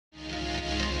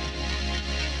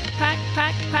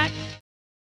pack.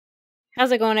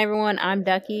 How's it going, everyone? I'm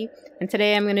Ducky, and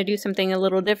today I'm going to do something a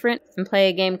little different and play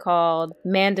a game called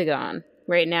Mandagon.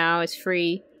 Right now it's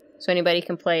free, so anybody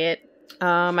can play it.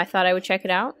 I thought I would check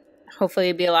it out. Hopefully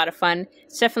it'll be a lot of fun.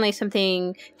 It's definitely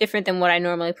something different than what I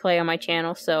normally play on my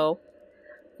channel, so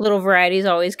a little variety is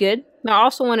always good. I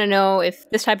also want to know if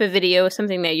this type of video is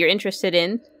something that you're interested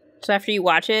in, so after you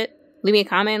watch it, leave me a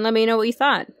comment and let me know what you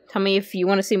thought. Tell me if you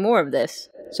want to see more of this.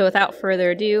 So without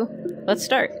further ado, let's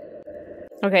start.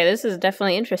 Okay, this is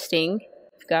definitely interesting.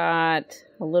 We've got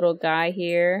a little guy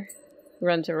here who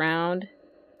runs around.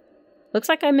 Looks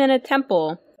like I'm in a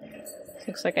temple.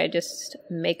 Looks like I just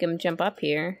make him jump up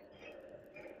here.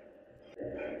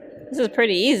 This is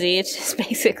pretty easy. It's just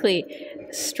basically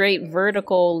a straight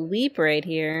vertical leap right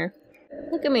here.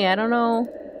 Look at me, I don't know.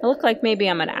 I look like maybe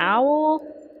I'm an owl.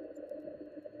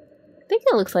 I think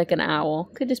it looks like an owl.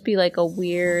 Could just be like a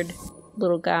weird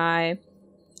little guy.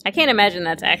 I can't imagine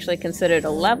that's actually considered a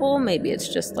level. Maybe it's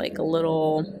just like a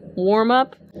little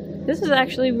warm-up. This is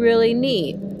actually really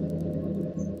neat.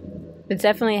 It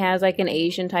definitely has like an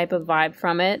Asian type of vibe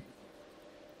from it.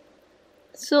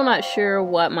 Still not sure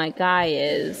what my guy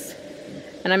is.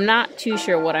 And I'm not too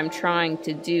sure what I'm trying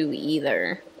to do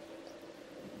either.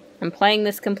 I'm playing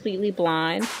this completely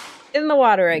blind. In the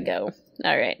water I go.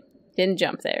 Alright. Didn't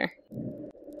jump there.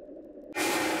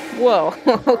 Whoa.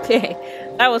 Okay.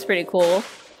 That was pretty cool.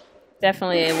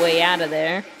 Definitely a way out of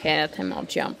there. Okay, that time I'll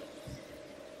jump.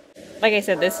 Like I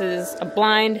said, this is a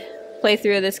blind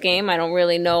playthrough of this game. I don't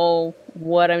really know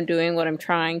what I'm doing, what I'm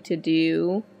trying to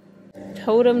do.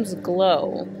 Totem's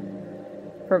glow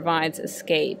provides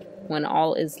escape. When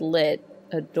all is lit,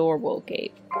 a door will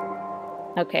gape.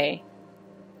 Okay.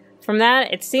 From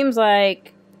that, it seems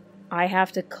like I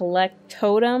have to collect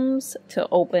totems to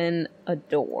open a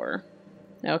door.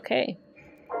 Okay.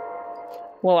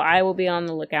 Well, I will be on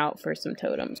the lookout for some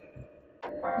totems.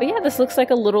 But yeah, this looks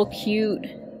like a little cute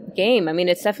game. I mean,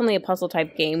 it's definitely a puzzle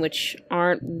type game, which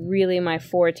aren't really my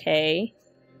forte.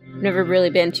 I've never really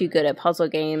been too good at puzzle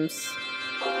games.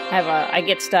 I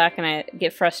get stuck and I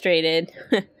get frustrated.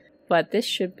 But this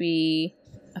should be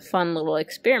a fun little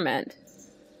experiment.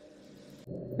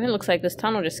 And it looks like this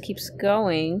tunnel just keeps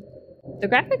going. The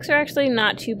graphics are actually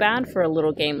not too bad for a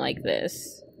little game like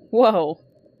this. Whoa,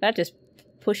 that just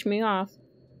pushed me off.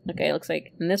 Okay, looks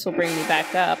like, and this will bring me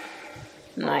back up.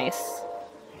 Nice.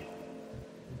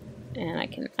 And I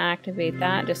can activate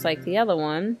that just like the other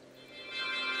one.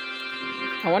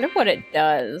 I wonder what it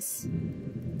does.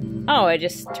 Oh, I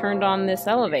just turned on this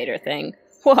elevator thing.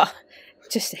 Whoa,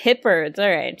 just hit birds.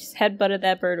 Alright, just headbutted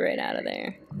that bird right out of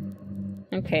there.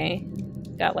 Okay,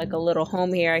 got like a little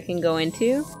home here I can go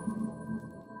into.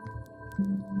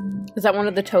 Is that one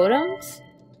of the totems?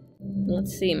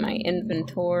 Let's see, my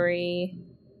inventory.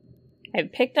 I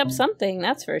picked up something,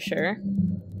 that's for sure.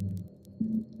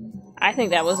 I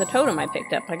think that was a totem I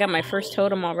picked up. I got my first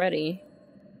totem already.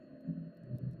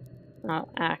 I'll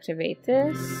activate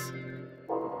this.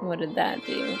 What did that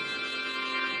do?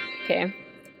 Okay.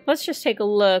 Let's just take a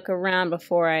look around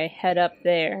before I head up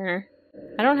there.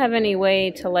 I don't have any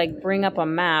way to like bring up a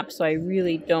map, so I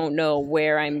really don't know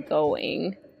where I'm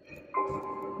going.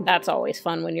 That's always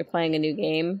fun when you're playing a new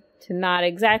game. To not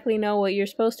exactly know what you're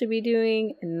supposed to be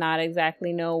doing and not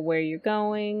exactly know where you're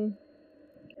going.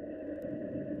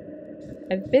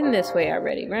 I've been this way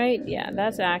already, right? Yeah,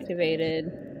 that's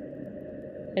activated.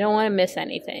 I don't want to miss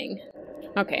anything.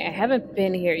 Okay, I haven't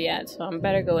been here yet, so I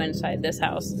better go inside this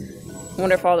house. I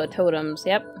wonder if all the totems...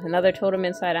 Yep, another totem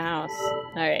inside a house.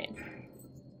 Alright.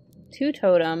 2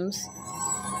 totems.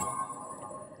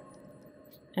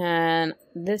 And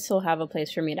this will have a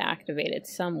place for me to activate it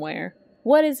somewhere.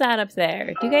 What is that up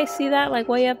there? Do you guys see that, like,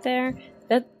 way up there?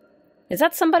 Is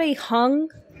that somebody hung?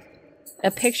 A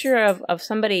picture of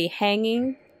somebody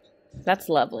hanging? That's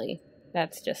lovely.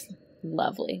 That's just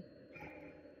lovely.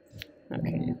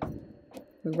 Okay.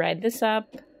 Ride this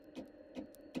up.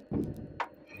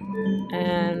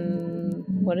 And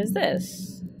what is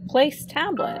this? Place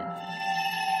tablet.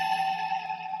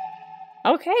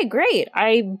 Okay, great.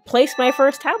 I placed my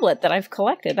first tablet that I've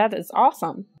collected. That is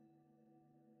awesome.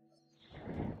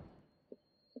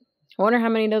 I wonder how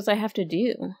many of those I have to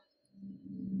do.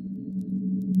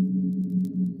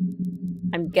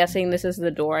 I'm guessing this is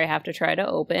the door I have to try to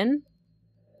open.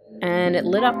 And it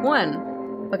lit up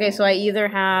 1. Okay, so I either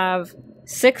have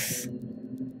 6...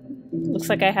 Looks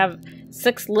like I have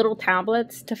 6 little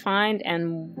tablets to find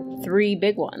and 3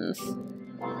 big ones.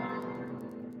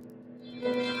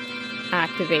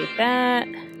 Activate that.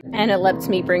 And it lets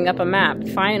me bring up a map.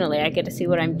 Finally, I get to see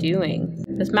what I'm doing.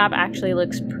 This map actually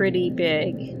looks pretty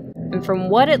big. And from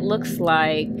what it looks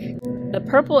like, the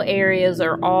purple areas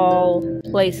are all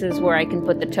places where I can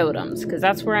put the totems, because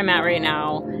that's where I'm at right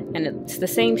now, and it's the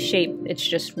same shape, it's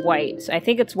just white. So I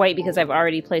think it's white because I've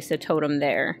already placed a totem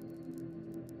there.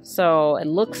 So it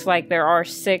looks like there are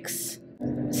six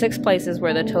places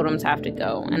where the totems have to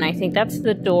go, and I think that's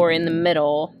the door in the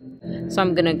middle. So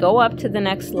I'm gonna go up to the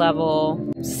next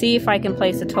level, see if I can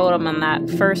place a totem on that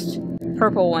first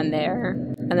purple one there,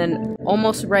 and then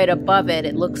almost right above it,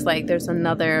 it looks like there's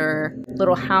another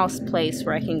little house place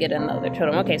where I can get another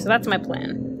totem. Okay, so that's my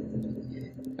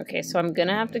plan. Okay, so I'm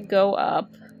gonna have to go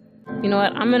up. You know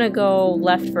what? I'm gonna go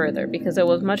left further because it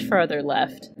was much further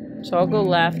left. So I'll go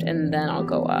left and then I'll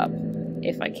go up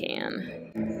if I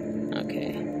can.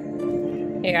 Okay.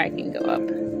 Here I can go up.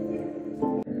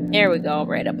 There we go,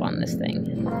 right up on this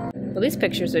thing. Well, these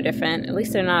pictures are different. At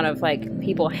least they're not of, like,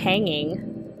 people hanging.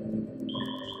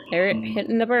 They're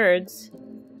hitting the birds.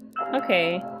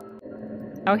 Okay.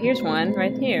 Oh, here's one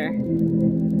right here.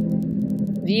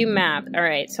 View map.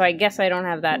 Alright, so I guess I don't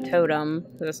have that totem,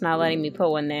 because it's not letting me put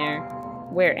one there.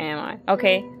 Where am I?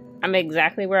 Okay, I'm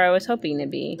exactly where I was hoping to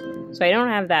be. So I don't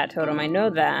have that totem, I know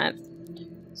that.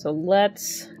 So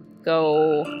let's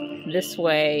go this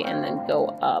way and then go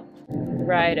up.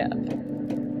 Right up.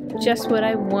 Just what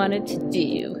I wanted to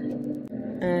do.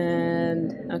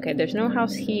 And, okay, there's no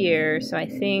house here, so I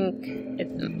think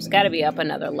it's gotta be up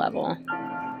another level.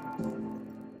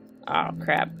 Oh,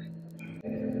 crap.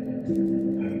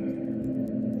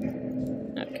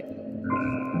 Okay.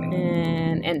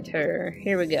 And enter.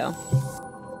 Here we go.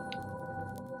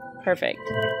 Perfect.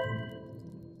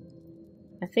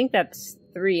 I think that's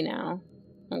 3 now.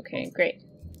 Okay, great.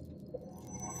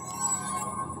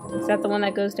 Is that the one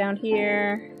that goes down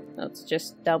here? Let's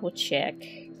just double check.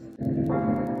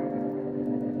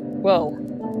 Whoa.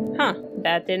 Huh.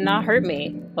 That did not hurt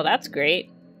me. Well, that's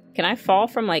great. Can I fall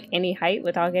from, like, any height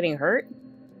without getting hurt?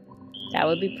 That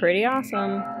would be pretty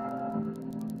awesome.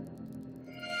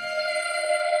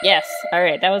 Yes.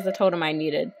 Alright, that was the totem I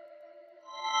needed.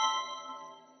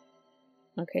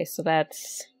 Okay, so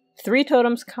that's 3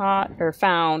 totems caught, or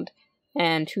found,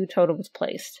 and 2 totems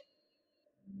placed.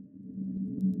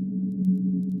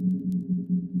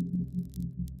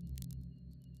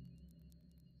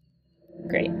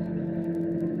 Great.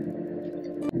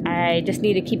 I just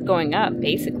need to keep going up,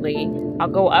 basically. I'll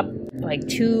go up like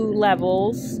 2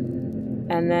 levels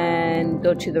and then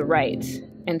go to the right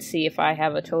and see if I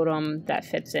have a totem that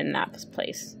fits in that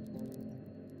place.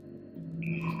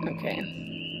 Okay.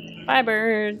 Bye,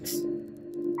 birds.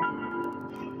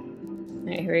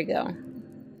 Alright, here we go.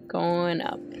 Going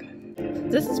up.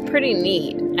 This is pretty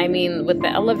neat. I mean, with the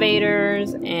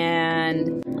elevators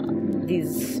and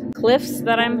these cliffs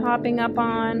that I'm hopping up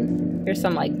on. There's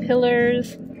some, like,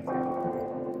 pillars.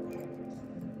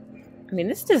 I mean,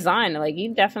 this design, like,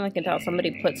 you definitely can tell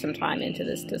somebody put some time into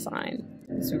this design.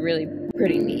 It's really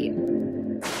pretty neat.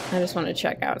 I just want to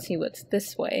check out, see what's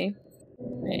this way.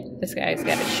 Right, this guy's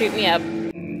got to shoot me up.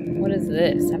 What is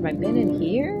this? Have I been in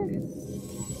here?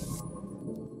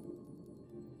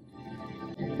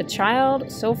 A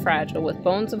child so fragile with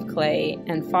bones of clay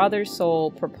and father's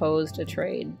soul proposed a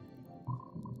trade.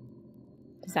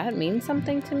 Does that mean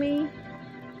something to me?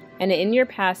 And in your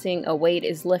passing, a weight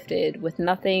is lifted, with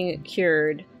nothing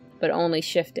cured, but only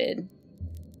shifted.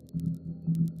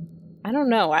 I don't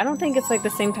know. I don't think it's like the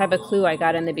same type of clue I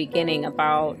got in the beginning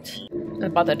about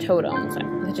the totems.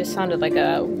 It just sounded like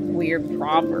a weird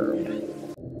proverb.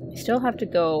 I still have to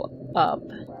go up.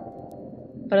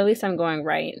 But at least I'm going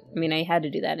right. I mean, I had to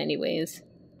do that anyways.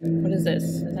 What is this?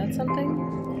 Is that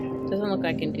something? Doesn't look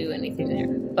like I can do anything there.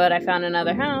 But I found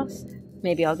another house.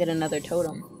 Maybe I'll get another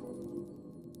totem.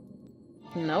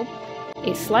 Nope.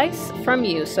 A slice from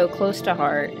you so close to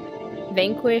heart.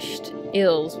 Vanquished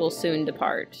ills will soon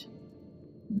depart.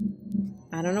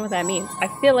 I don't know what that means. I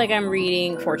feel like I'm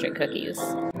reading fortune cookies.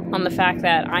 On the fact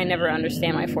that I never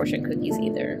understand my fortune cookies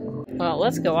either. Well,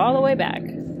 let's go all the way back.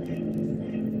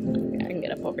 I can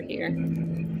get up over here.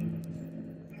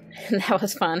 That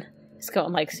was fun. It's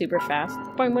going like super fast.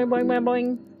 Boing, boing, boing, boing,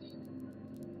 boing.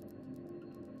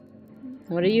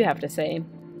 What do you have to say?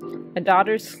 A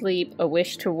daughter's sleep, a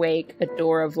wish to wake, a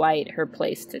door of light, her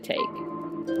place to take.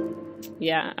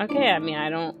 Yeah, okay, I mean, I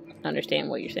don't understand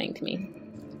what you're saying to me.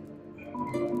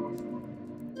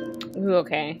 Ooh,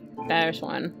 okay, there's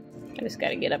one. I just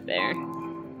gotta get up there.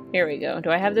 Here we go. Do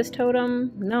I have this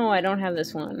totem? No, I don't have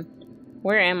this one.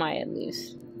 Where am I, at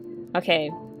least?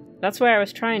 Okay, that's where I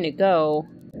was trying to go.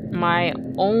 My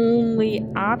only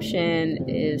option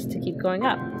is to keep going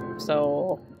up,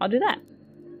 so I'll do that.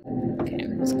 Okay,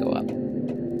 let's go up.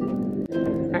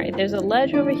 Alright, there's a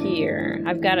ledge over here.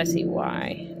 I've got to see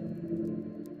why.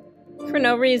 for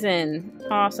no reason.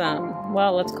 Awesome.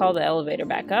 Well, let's call the elevator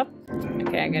back up.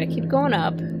 Okay, I gotta keep going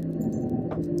up.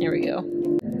 There we go.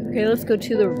 Okay, let's go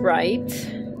to the right.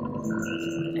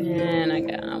 And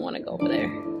I want to go over there.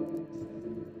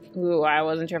 Ooh, I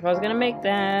wasn't sure if I was gonna make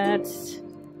that.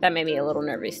 That made me a little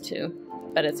nervous too,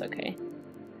 but it's okay.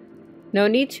 No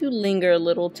need to linger,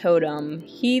 little totem.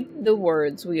 Heed the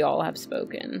words we all have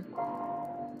spoken.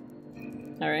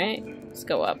 Alright, let's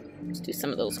go up. Let's do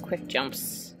some of those quick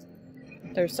jumps.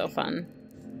 They're so fun.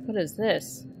 What is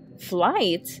this?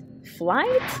 Flight?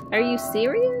 Flight? Are you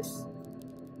serious?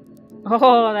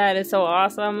 Oh, that is so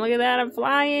awesome. Look at that, I'm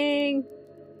flying.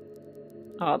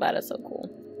 Oh, that is so cool.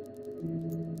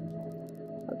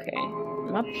 Okay,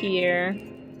 I'm up here.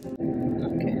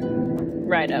 Okay,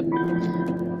 right up.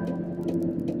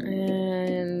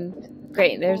 And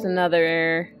great, there's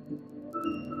another,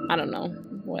 I don't know,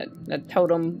 what, a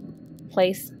totem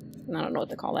place? I don't know what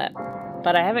to call that.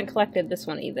 But I haven't collected this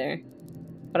one either.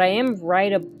 But I am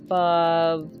right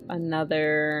above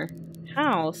another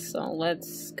house, so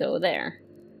let's go there.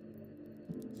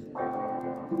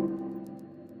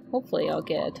 Hopefully I'll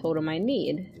get a totem I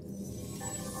need.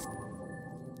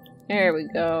 There we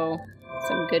go.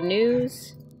 Some good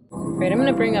news. Right, I'm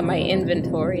gonna bring up my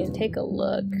inventory and take a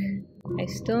look. I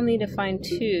still need to find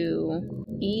 2.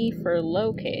 E for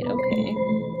locate, okay.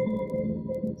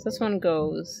 So this one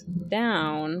goes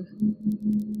down.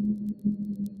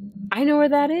 I know where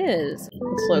that is.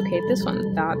 Let's locate this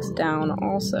one. That's down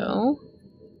also.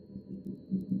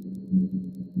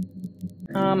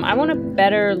 I want a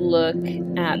better look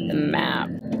at the map.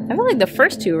 I feel like the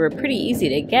first 2 were pretty easy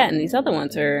to get, and these other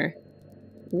ones are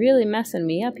really messing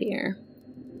me up here.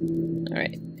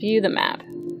 Alright, view the map.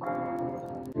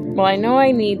 Well, I know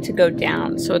I need to go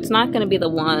down, so it's not going to be the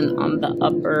one on the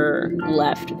upper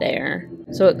left there.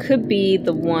 So it could be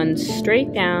the one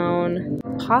straight down,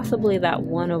 possibly that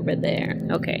one over there.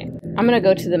 Okay, I'm going to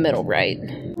go to the middle right.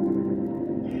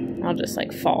 I'll just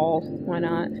like fall, why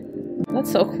not?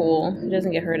 That's so cool. It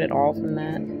doesn't get hurt at all from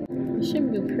that. It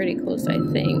should be pretty close, I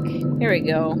think. Here we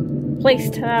go. Place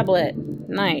tablet.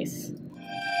 Nice.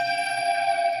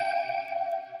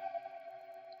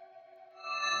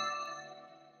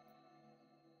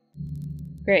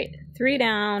 Great. 3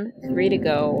 down, 3 to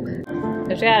go.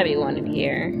 There's gotta be one in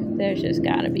here. There's just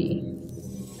gotta be.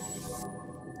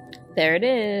 There it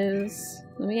is.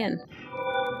 Let me in.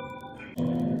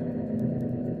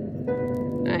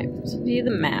 Alright, let's view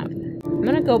the map. I'm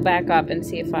gonna go back up and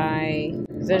see if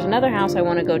there's another house I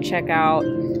want to go check out,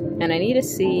 and I need to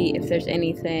see if there's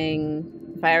anything,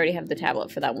 if I already have the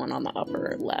tablet for that one on the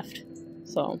upper left.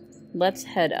 So, let's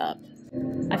head up.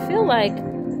 I feel like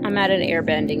I'm at an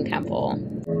airbending temple,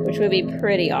 which would be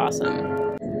pretty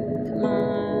awesome. Come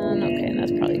on, okay,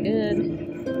 that's probably good.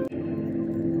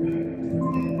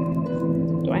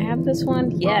 Do I have this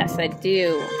one? Yes, I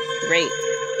do. Great.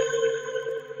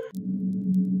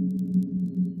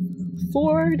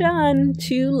 4 done,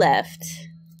 2 left.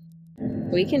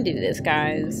 We can do this,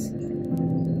 guys.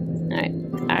 Alright,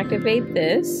 activate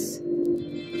this.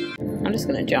 I'm just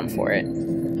gonna jump for it.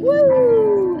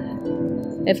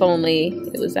 Woo! If only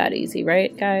it was that easy,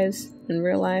 right, guys? In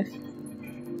real life.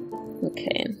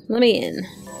 Okay, let me in.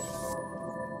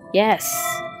 Yes!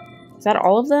 Is that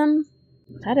all of them?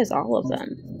 That is all of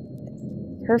them.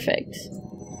 Perfect.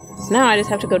 So now I just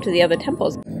have to go to the other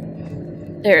temples.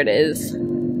 There it is.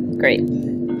 Great.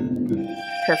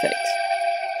 Perfect.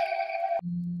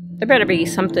 There better be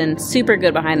something super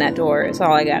good behind that door, is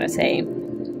all I gotta say.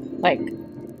 Like,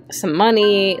 some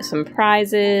money, some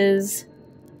prizes,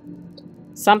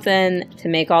 something to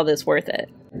make all this worth it.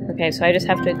 Okay, so I just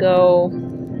have to go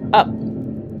up,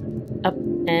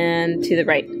 and to the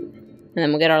right. And then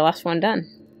we'll get our last one done.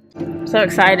 So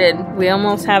excited. We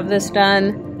almost have this done,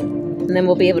 and then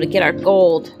we'll be able to get our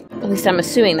gold. At least I'm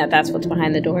assuming that that's what's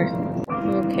behind the door.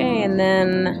 Okay, and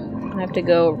then I have to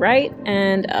go right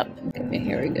and up. Okay,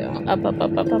 here we go. Up, up,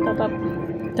 up, up, up, up, up.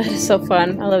 That is so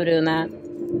fun. I love doing that.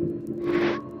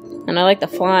 And I like the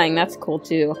flying. That's cool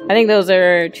too. I think those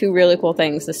are 2 really cool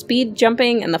things. The speed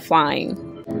jumping and the flying.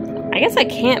 I guess I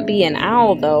can't be an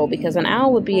owl though, because an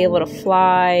owl would be able to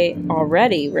fly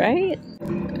already, right?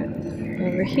 Okay.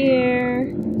 Over here.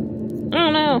 I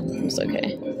don't know. It's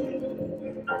okay.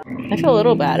 I feel a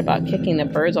little bad about kicking the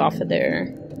birds off of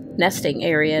their nesting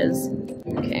areas.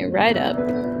 Okay, right up.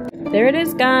 There it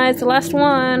is, guys, the last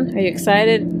one. Are you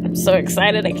excited? I'm so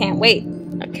excited, I can't wait.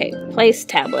 Okay, place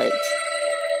tablet.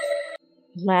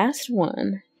 Last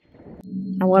one.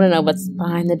 I want to know what's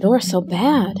behind the door so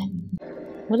bad.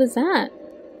 What is that?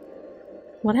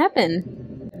 What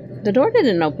happened? The door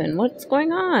didn't open. What's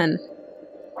going on?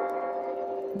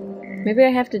 Maybe I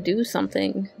have to do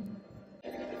something.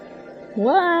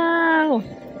 Wow!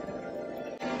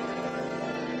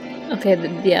 Okay,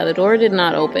 yeah, the door did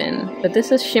not open, but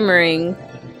this is shimmering.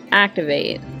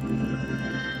 Activate.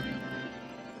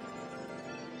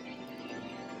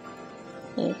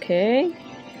 Okay.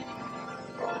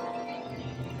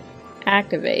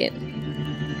 Activate.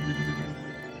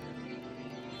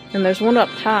 And there's one up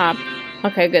top.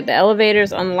 Okay, good. The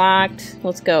elevator's unlocked.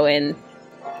 Let's go in.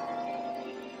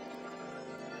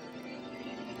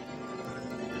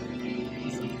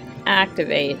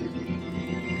 Activate.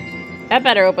 That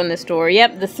better open this door.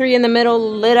 Yep, the 3 in the middle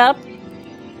lit up.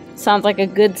 Sounds like a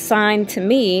good sign to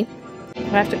me. Do I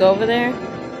have to go over there?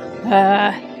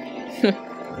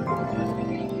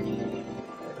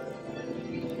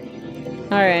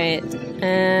 Alright.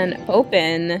 And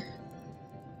open.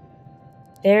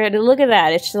 There, look at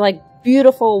that. It's just like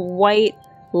beautiful white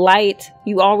light.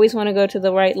 You always want to go to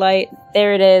the right light.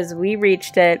 There it is. We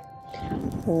reached it.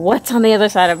 What's on the other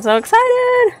side? I'm so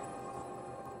excited!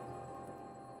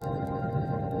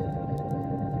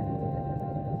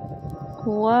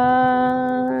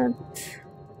 What?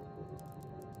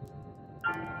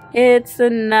 It's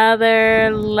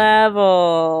another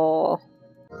level.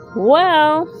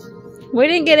 Well, we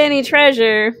didn't get any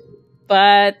treasure,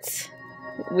 but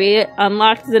we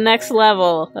unlocked the next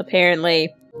level,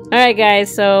 apparently. Alright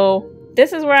guys, so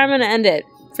this is where I'm going to end it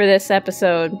for this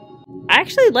episode. I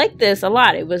actually liked this a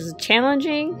lot. It was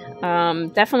challenging,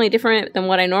 definitely different than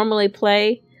what I normally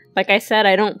play. Like I said,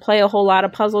 I don't play a whole lot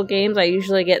of puzzle games. I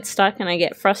usually get stuck and I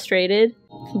get frustrated.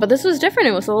 But this was different.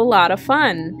 It was a lot of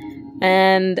fun.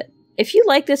 And if you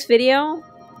like this video,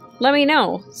 let me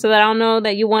know so that I'll know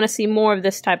that you want to see more of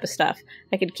this type of stuff.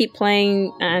 I could keep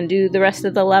playing and do the rest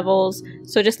of the levels.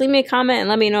 So just leave me a comment and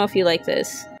let me know if you like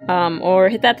this. Or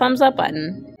hit that thumbs up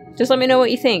button. Just let me know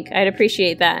what you think. I'd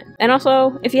appreciate that. And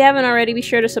also, if you haven't already, be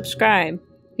sure to subscribe.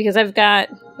 Because I've got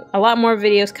a lot more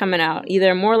videos coming out.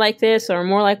 Either more like this or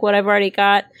more like what I've already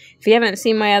got. If you haven't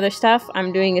seen my other stuff,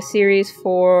 I'm doing a series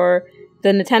for the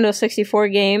Nintendo 64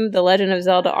 game, The Legend of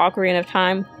Zelda Ocarina of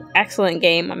Time. Excellent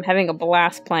game. I'm having a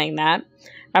blast playing that.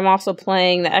 I'm also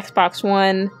playing the Xbox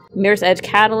One Mirror's Edge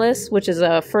Catalyst, which is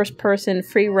a first-person,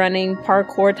 free-running,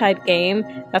 parkour-type game.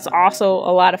 That's also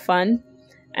a lot of fun.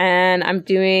 And I'm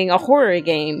doing a horror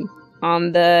game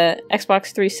on the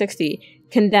Xbox 360.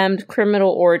 Condemned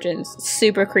Criminal Origins.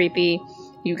 Super creepy.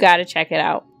 You gotta check it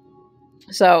out.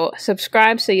 So,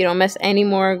 subscribe so you don't miss any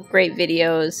more great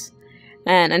videos.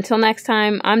 And until next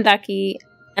time, I'm Ducky,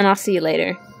 and I'll see you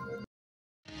later.